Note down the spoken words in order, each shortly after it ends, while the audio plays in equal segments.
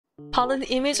바드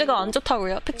이미지가 안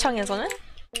좋다고요? 픽창에서는?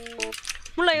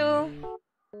 몰라요.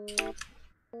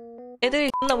 애들이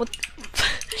존나 못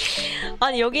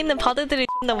아니 여기 있는 바드들이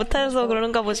존나 못해서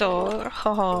그런가 보죠.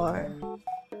 허헐.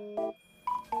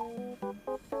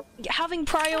 Having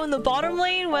prio in the bottom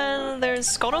lane when there's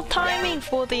scuttle timing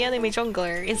for the enemy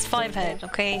jungler is 5 head,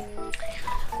 okay?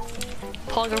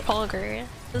 Pogger.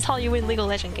 This is how you win League of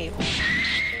Legends game.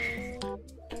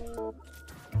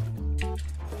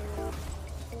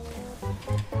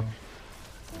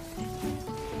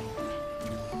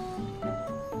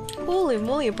 Holy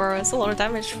moly, bro, it's a lot of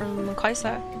damage from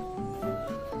Kai'Sa.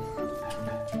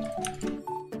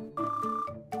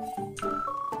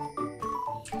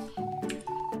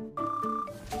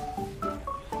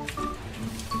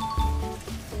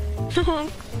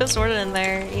 Just word in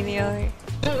there, EVO.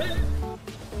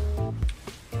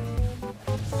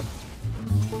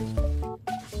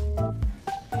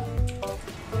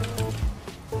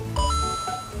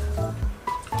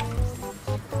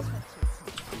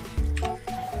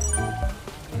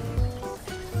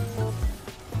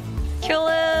 Kill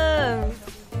him!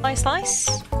 Nice.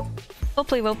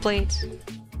 Well played.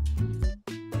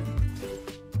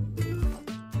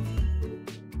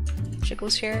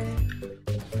 Jiggles here.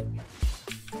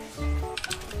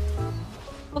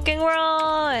 Fucking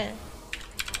run!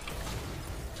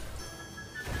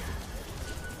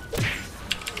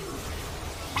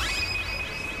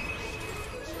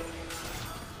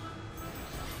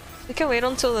 We can wait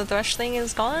until the thresh thing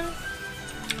is gone.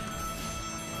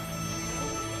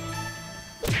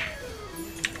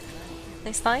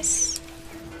 Nice.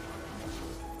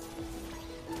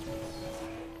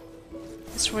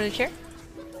 Just word it here.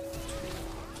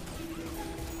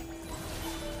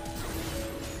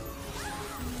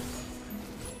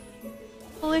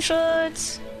 Holy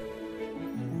shit!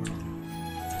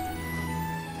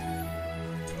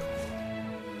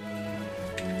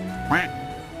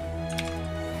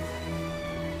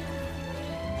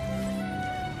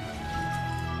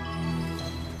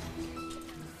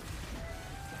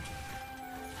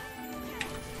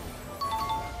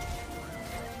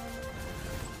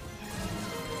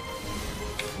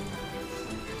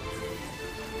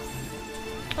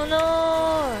 Oh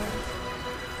no!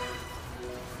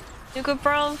 You good,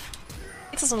 bro?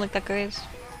 It doesn't look that good.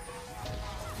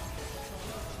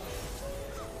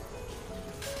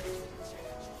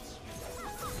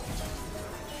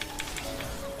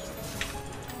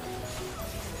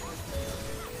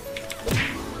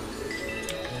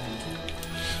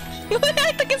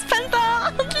 I took his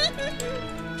penta!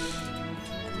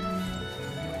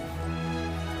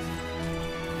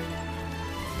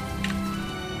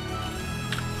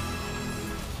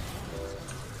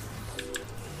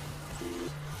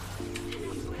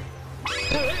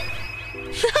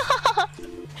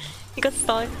 You got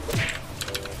stuck.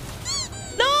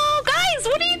 No, guys,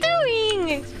 what are you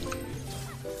doing?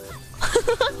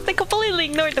 They completely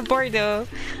ignored the board though.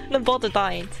 The bottle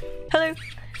died. Hello.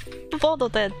 Bottle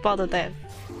dead.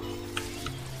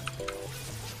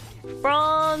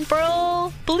 Run,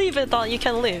 bro. Believe it that you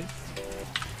can live.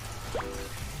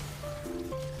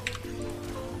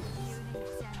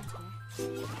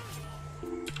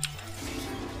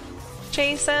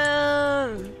 Chase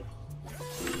him.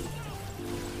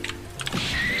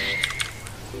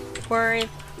 Word.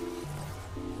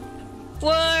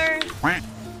 Word.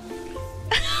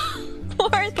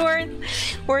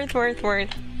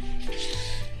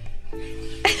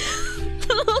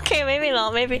 Okay, maybe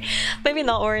not. Maybe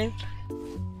not word.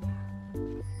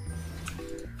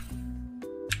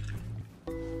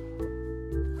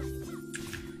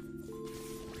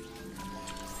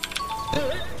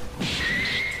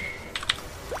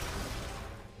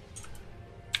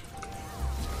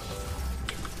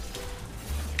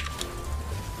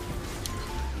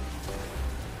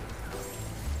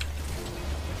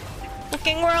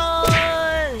 Fucking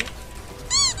run!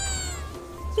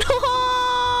 No!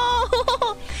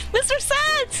 Mr.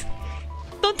 Set!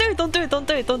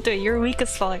 Don't do it. You're weak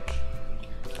as fuck.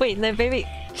 Wait, no, baby.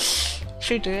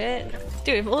 Should we do it?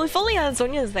 Dude, well, if only I had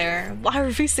Zhonya's there. I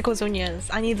refuse to go Zhonya's.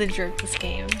 I need the drip this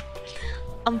game.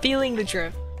 I'm feeling the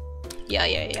drip.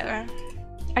 Yeah.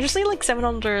 I just need like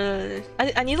 700.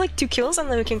 I need like 2 kills and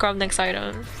then we can grab next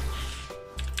item.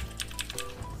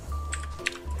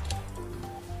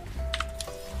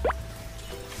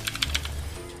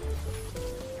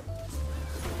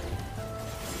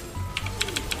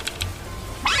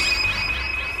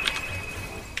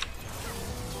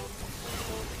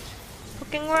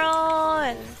 Fucking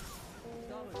run!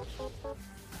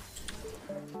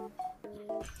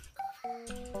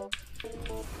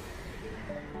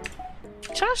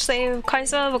 Should I save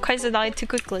Kai'Sa, but Kai'Sa died too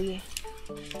quickly.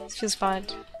 This feels fun.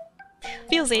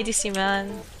 Feels ADC,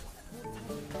 man.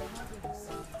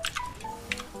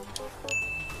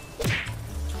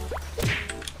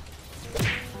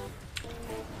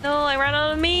 No, I ran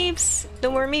out of meeps.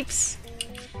 No more meeps.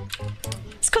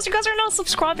 It's because you guys are not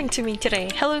subscribing to me today.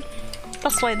 Hello.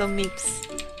 That's why the meeps.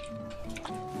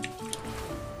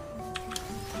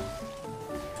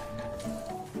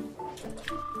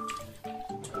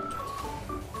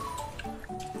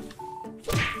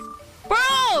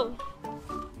 Bro!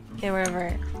 Okay,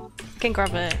 wherever. Can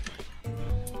grab it.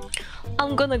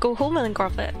 I'm gonna go home and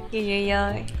grab it.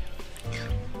 Yeah.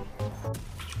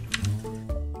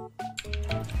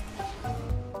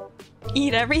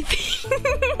 Eat everything.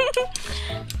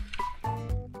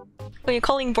 Are you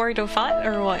calling Bordo fat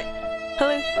or what?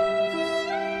 Hello?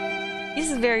 This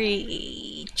is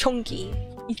very chunky.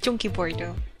 Chunky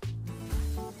Bordo.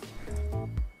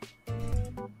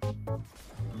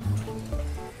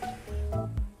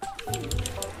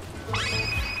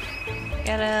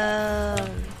 Get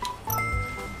him.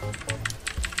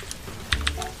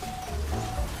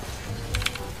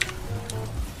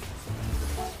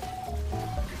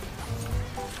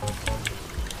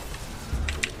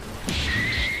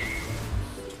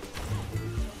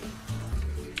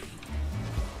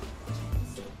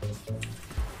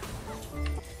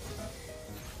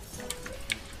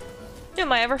 Dude,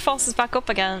 my EVERFROST is back up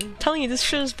again. I'm telling you, this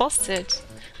shit is busted.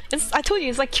 I told you,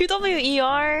 it's like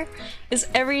QWER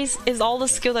is all the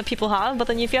skill that people have, but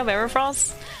then if you have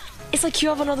EVERFROST, it's like you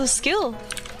have another skill.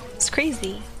 It's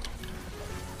crazy.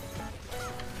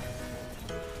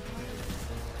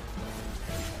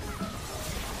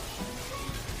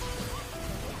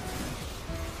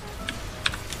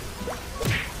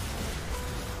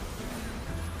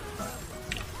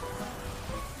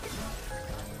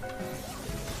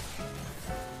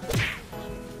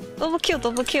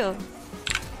 Double kill.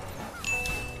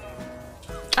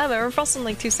 I have EVERFROST in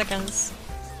like 2 seconds.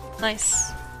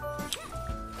 Nice.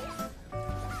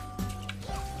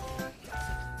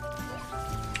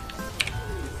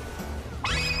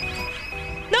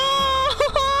 No!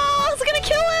 I was gonna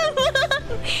kill him!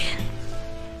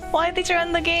 Why did you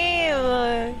end the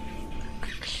game?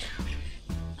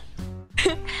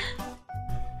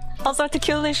 I'll start to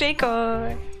kill the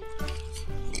Shaco.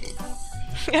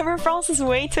 EVERFROST is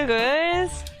way too good.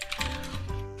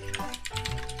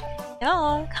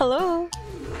 Yeah, hello.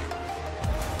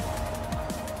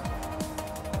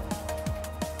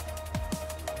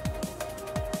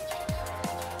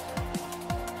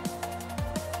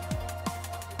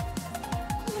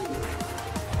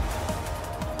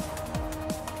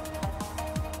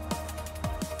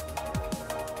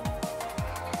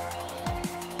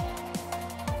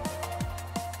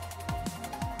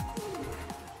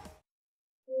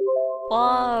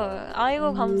 와,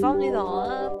 아이고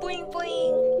감사합니다.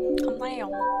 뿌잉뿌잉. 감사해요.